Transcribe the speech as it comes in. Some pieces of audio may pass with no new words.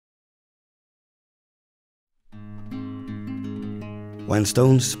When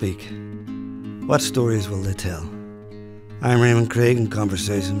stones speak, what stories will they tell? I'm Raymond Craig in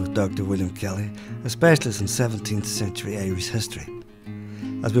conversation with Dr. William Kelly, a specialist in 17th century Irish history.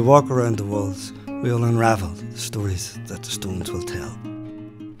 As we walk around the walls, we will unravel the stories that the stones will tell.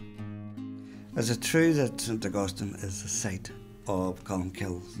 Is it true that St Augustine is the site of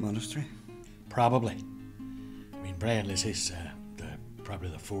Columkill Monastery? Probably. I mean, Brian Lissey's probably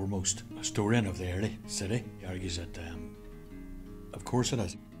the foremost historian of the early city. He argues that, of course it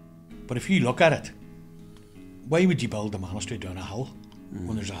is. But if you look at it, why would you build a monastery down a hill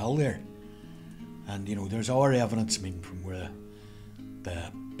when there's a hill there? And, you know, there's our evidence, I mean, from where the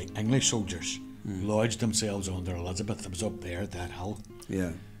English soldiers lodged themselves under Elizabeth. It was up there at that hill.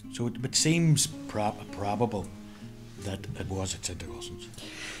 Yeah. So it seems probable that it was at St Augustine's.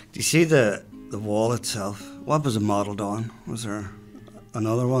 Do you see the wall itself? What was it modelled on? Was there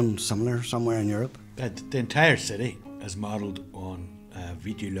another one similar somewhere in Europe? The entire city is modelled on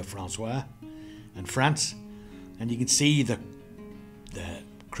Vitry-le-François in France. And you can see the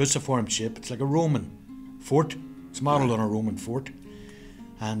cruciform shape. It's like a Roman fort. It's modelled on a Roman fort.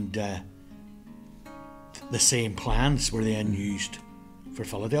 And the same plans were then used for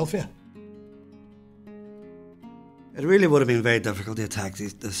Philadelphia. It really would have been very difficult to attack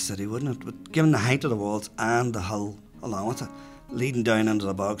this city, wouldn't it? But given the height of the walls and the hill along with it, leading down into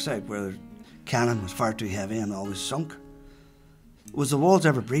the bogside where the cannon was far too heavy and always sunk. Was the walls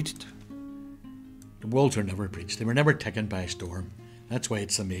ever breached? The walls were never breached. They were never taken by a storm. That's why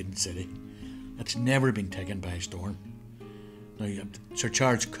it's the maiden city. It's never been taken by a storm. Now, Sir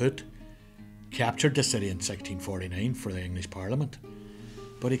Charles Coote captured the city in 1649 for the English Parliament,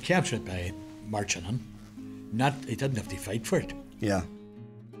 but he captured it by marching in. He didn't have to fight for it. Yeah.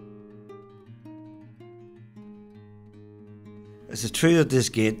 Is it true that this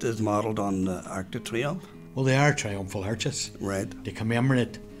gate is modelled on the Arc de Triomphe? Well, they are triumphal arches. Right. They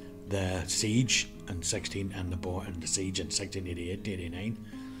commemorate the siege in the siege in 1688-89,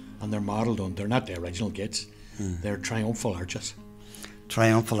 and they're modelled on. They're not the original gates. They're triumphal arches.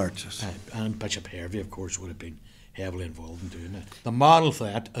 Triumphal arches. And Bishop Hervey, of course, would have been heavily involved in doing it. The model for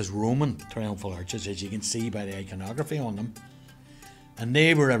that is Roman triumphal arches, as you can see by the iconography on them, and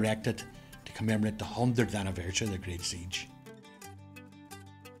they were erected to commemorate the 100th anniversary of the Great Siege.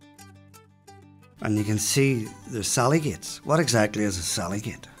 And you can see the sally gates. What exactly is a sally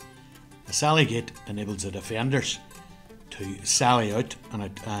gate? The sally gate enables the defenders to sally out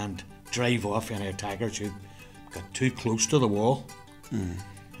and drive off any attackers who got too close to the wall.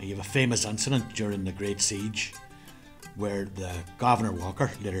 You have a famous incident during the Great Siege where the Governor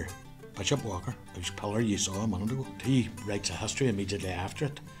Walker, later Bishop Walker, whose pillar you saw a minute ago, he writes a history immediately after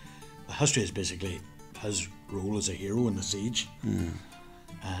it. The history is basically his role as a hero in the siege.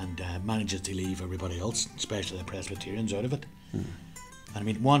 And manages to leave everybody else, especially the Presbyterians, out of it. And I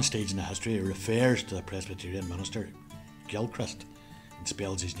mean, at one stage in the history, it refers to the Presbyterian minister, Gilchrist, and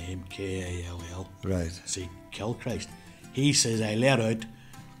spells his name K-A-L-L. Right. See, Kilchrist. He says, I let out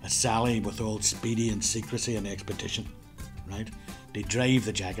a sally with all speedy and secrecy and expedition. Right? They drive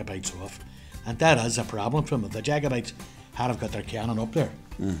the Jacobites off. And that is a problem for them. The Jacobites had have got their cannon up there.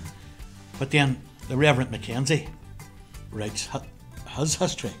 But then the Reverend Mackenzie writes his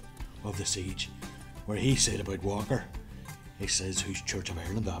history of the siege, where he said about Walker, he says, who's Church of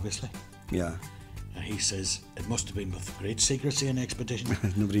Ireland, obviously. Yeah. And he says, it must have been with great secrecy and expedition.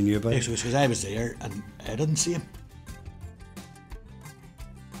 Nobody knew about it. Because I was there and I didn't see him.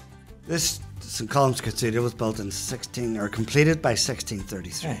 This St Colum's Cathedral was built completed by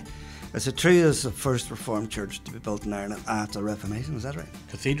 1633. Right. Is it true it's the first Reformed church to be built in Ireland after the Reformation? Is that right?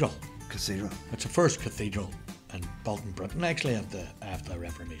 Cathedral. Cathedral. It's the first cathedral built in Britain, actually, after the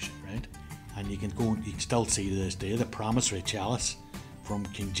Reformation, right? And you can still see to this day the promissory chalice from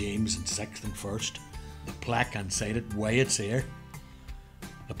King James in 6th and 1st. The plaque inside it, why it's there.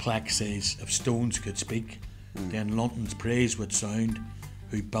 The plaque says, if stones could speak, then London's praise would sound,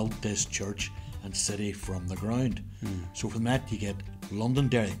 who built this church and city from the ground. So from that you get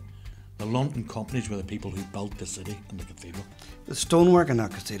Londonderry. The London companies were the people who built the city and the cathedral. The stonework in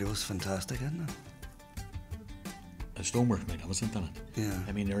that cathedral was fantastic, isn't it? The stonework magnificent in it. Yeah.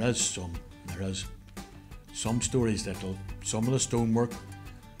 I mean, there is some stories that some of the stonework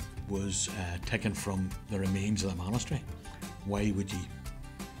was taken from the remains of the monastery. Why would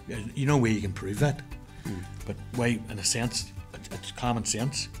you know where you can prove that? But why, in a sense, it's common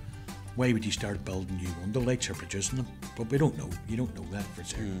sense. Why would you start building new wonderlights or producing them? But we don't know. You don't know that for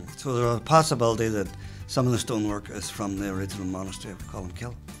certain. So there's a possibility that some of the stonework is from the original monastery of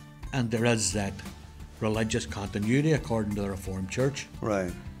Columkill. And there is that religious continuity according to the Reformed Church.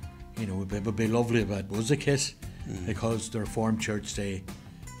 Right. You know, it would be lovely if that was the case. because the Reformed Church say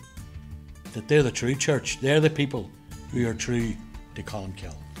that they're the true church. They're the people who are true to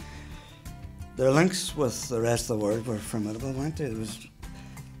Columkill. Their links with the rest of the world were formidable, weren't they?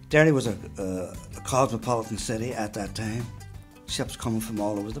 Derry was a cosmopolitan city at that time. Ships coming from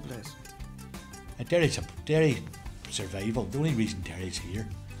all over the place. Derry survival, the only reason Derry's here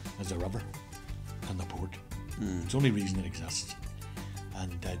is the river and the port. It's the only reason it exists.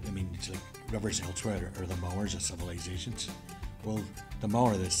 And it's like rivers elsewhere are the mowers of civilizations. Well, the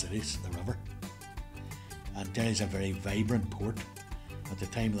mower of this city's the river. And Derry's a very vibrant port. At the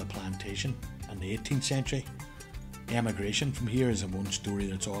time of the plantation in the 18th century, emigration from here is one story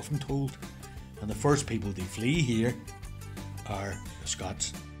that's often told. And the first people to flee here are the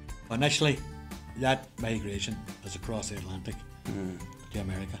Scots. Initially, that migration is across the Atlantic to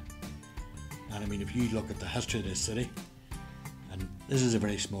America. And if you look at the history of this city, and this is a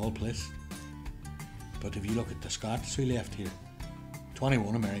very small place, but if you look at the Scots who left here,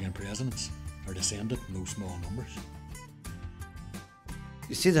 21 American presidents are descended in those small numbers.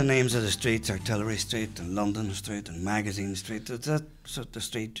 You see the names of the streets, Artillery Street and London Street and Magazine Street. Is that the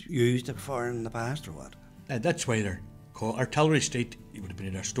street used before in the past or what? That's why they're called Artillery Street. It would have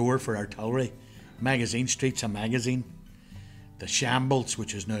been a store for artillery. Magazine Street's a magazine. The Shambles,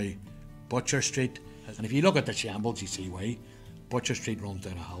 which is now Butcher Street. And if you look at the Shambles, you see why. Butcher Street runs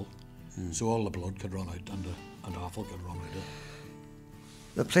down a hill, so all the blood could run out and the offal could run out of it.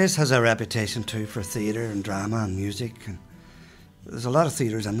 The place has a reputation too for theatre and drama and music. And there's a lot of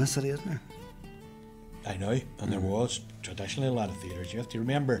theatres in this city, isn't there? I know, and there was traditionally a lot of theatres. You have to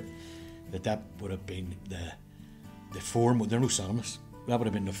remember that would have been the foremost. There are no cinemas. That would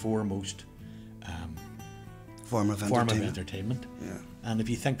have been the foremost form of entertainment. Yeah. And if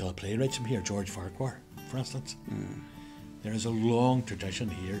you think of the playwrights from here, George Farquhar, for instance, there is a long tradition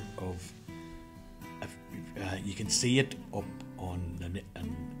here of. You can see it up on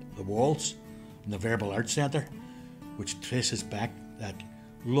the walls in the Verbal Arts Centre, which traces back that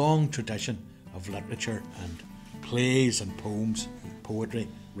long tradition of literature and plays and poems, poetry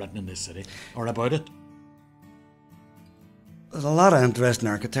written in this city or about it. There's a lot of interesting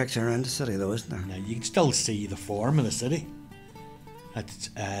architecture around the city, though, isn't there? Now you can still see the form of the city. It's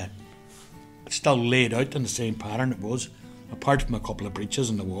still laid out in the same pattern it was, apart from a couple of breaches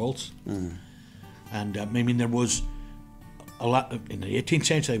in the walls. And there was a lot in the 18th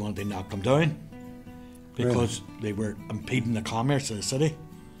century. They wanted to knock them down because they were impeding the commerce of the city.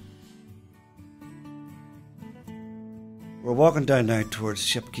 We're walking down now towards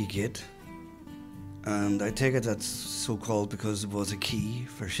Shipquay Gate, and I take it that's so called because it was a key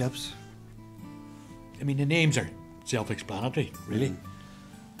for ships. The names are self-explanatory, really.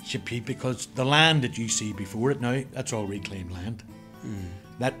 Shipquay, because the land that you see before it now, that's all reclaimed land.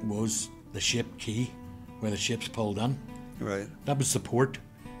 That was the ship quay, where the ships pulled in. Right. That was the port,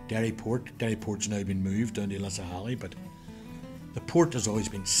 Derry Port. Derry Port's now been moved down to Lissahalli, but the port has always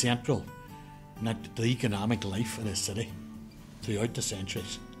been central in the economic life of this city throughout the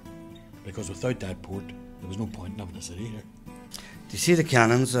centuries. Because without that port, there was no point in having a city here. Do you see the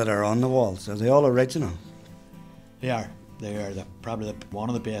cannons that are on the walls? Are they all original? They are. They are probably one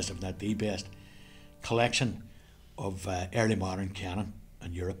of the best, if not the best, collection of early modern cannon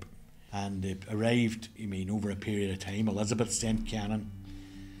in Europe. And they arrived, over a period of time. Elizabeth sent cannon,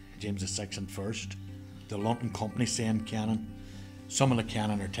 James VI and first. The London Company sent cannon. Some of the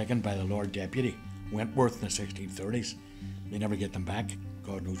cannon are taken by the Lord Deputy Wentworth in the 1630s. They never get them back.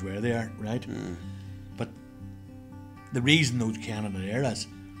 God knows where they are, right? But the reason those cannon are there is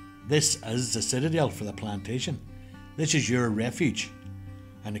this is the citadel for the plantation. This is your refuge.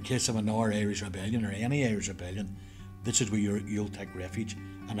 In the case of another Irish rebellion or any Irish rebellion, this is where you'll take refuge,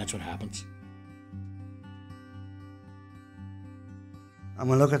 and that's what happens. And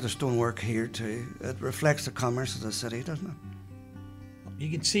we look at the stonework here too. It reflects the commerce of the city, doesn't it? You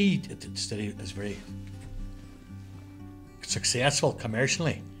can see that the city is very successful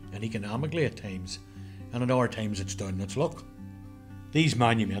commercially and economically at times, and at other times it's down its luck. These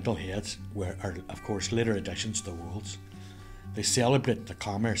monumental heads are, of course, later additions to the walls. They celebrate the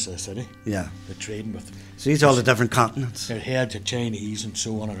commerce of the city. Yeah. The trading with. See all the different continents. Their heads are Chinese and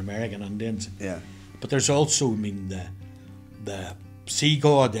so on, and American Indians. Yeah. But there's also, the sea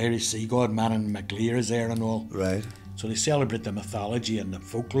god, the Irish sea god, Manon MacLear is there and all. Right. So they celebrate the mythology and the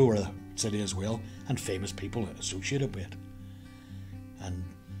folklore of the city as well, and famous people associated with it. And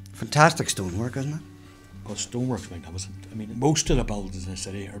fantastic stonework, isn't it? Well, stonework's magnificent. Most of the buildings in the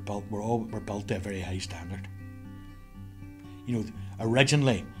city were built to a very high standard.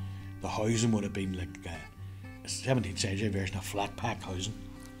 Originally, the housing would have been like a 17th century version of flat pack housing.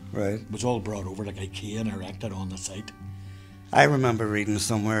 Right. It was all brought over like IKEA and erected on the site. I remember reading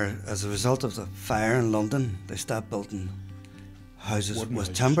somewhere, as a result of the fire in London, they stopped building houses Wooden with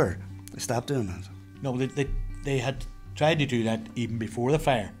houses. timber. They stopped doing that. No, they had tried to do that even before the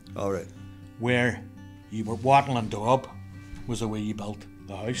fire, All right. where you were wattle and daub was the way you built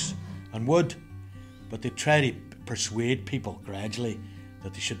the house, and wood. But they tried to persuade people gradually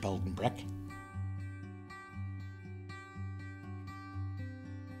that they should build in brick.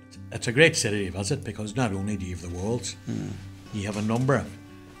 It's a great city to visit because not only do you have the walls, you have a number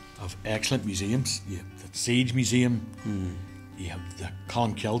of excellent museums. You have the Siege Museum, you have the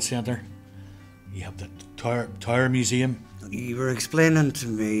Columkill Centre, you have the Tower Museum. You were explaining to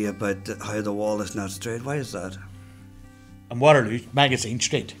me about how the wall is not straight. Why is that? And Waterloo, Magazine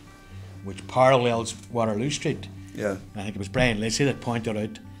Street, which parallels Waterloo Street. Yeah. I think it was Brian Lacey that pointed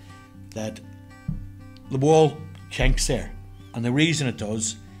out that the wall kinks there, and the reason it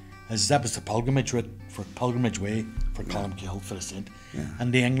does is that was the pilgrimage route for pilgrimage way for Columkill for the saint,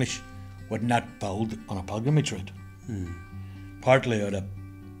 and the English would not build on a pilgrimage route, partly out of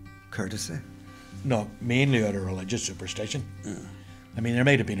Courtesy. no, mainly out of religious superstition. I mean, there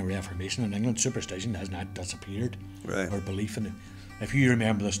might have been a Reformation in England. Superstition has not disappeared, Right. or belief in it. If you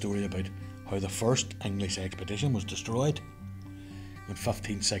remember the story about how the first English expedition was destroyed in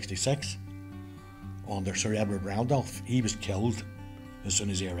 1566 under Sir Edward Randolph, he was killed as soon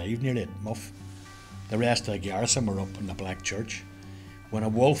as he arrived nearly at Muff. The rest of the garrison were up in the Black Church when a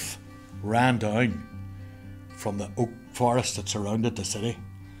wolf ran down from the oak forest that surrounded the city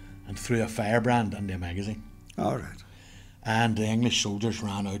and threw a firebrand into a magazine. All right. And the English soldiers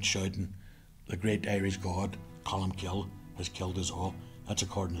ran out shouting, "The great Irish god, Columkill, has killed us all." That's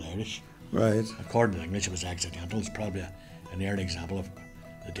according to the Irish. Right. According to the English, it was accidental. It's probably an early example of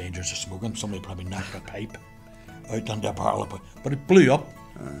the dangers of smoking. Somebody probably knocked a pipe out on the barrel of it. But it blew up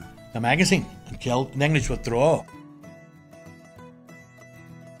the magazine and killed the English withdraw.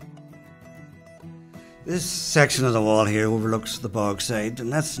 This section of the wall here overlooks the bog side,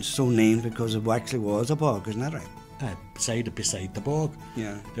 and that's so named because it actually was a bog, isn't that right? Beside the bog.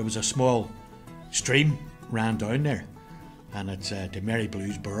 Yeah. There was a small stream ran down there, and it's the Mary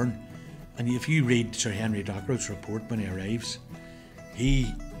Blues Burn. And if you read Sir Henry Dockwrath's report when he arrives,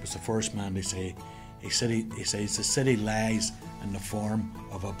 he was the first man to say, he says the city lies in the form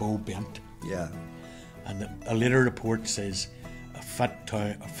of a bow bent. Yeah. And a later report says a fit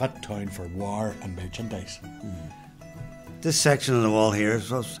town for war and merchandise. This section of the wall here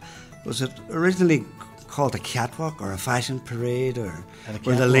was it originally called a catwalk or a fashion parade, or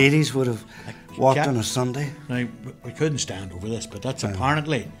where the ladies would have walked on a Sunday? Now, we couldn't stand over this, but that's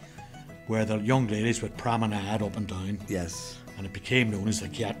apparently where the young ladies would promenade up and down. Yes. And it became known as the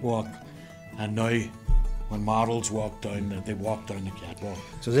catwalk. And now, when models walk down, they walk down the catwalk.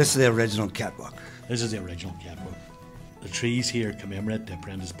 So this is the original catwalk. This is the original catwalk. The trees here commemorate the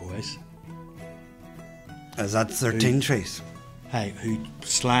apprentice boys. Is that 13 trees? Who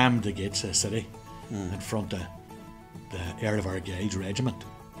slammed the gates of the city in front of the Earl of Argyll's regiment,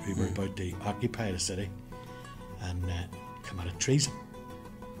 who were about to occupy the city and committed treason.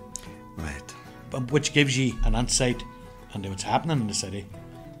 Right. But which gives you an insight into what's happening in the city.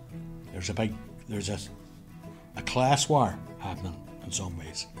 There's a class war happening in some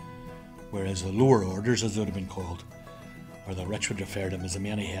ways, whereas the lower orders, as they would have been called, or the rich would refer to them as the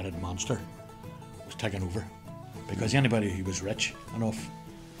many-headed monster, was taken over because anybody who was rich enough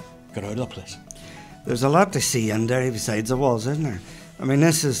got out of the place. There's a lot to see in Derry besides the walls, isn't there? I mean,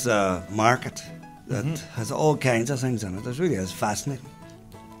 this is a market that has all kinds of things in it. It really is fascinating.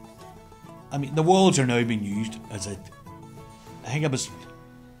 I mean, the walls are now being used as I think it was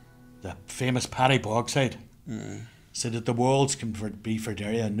the famous Paddy Bogside said that the walls can be for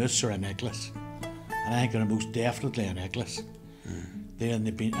Derry a noose or a necklace, and I think they're most definitely a necklace. They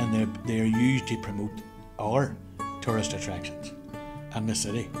are used to promote our tourist attractions in the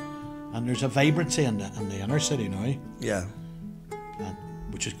city, and there's a vibrancy in the inner city now. Yeah.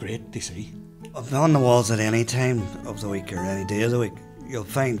 Which is great to see. On the walls at any time of the week or any day of the week, you'll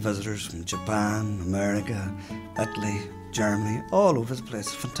find visitors from Japan, America, Italy, Germany, all over the place.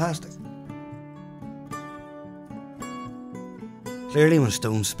 It's fantastic. Clearly, when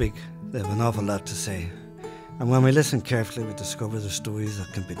stones speak, they have an awful lot to say. And when we listen carefully, we discover the stories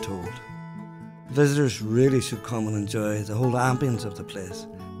that can be told. Visitors really should come and enjoy the whole ambience of the place.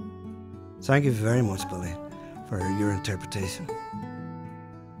 Thank you very much, Billy, for your interpretation.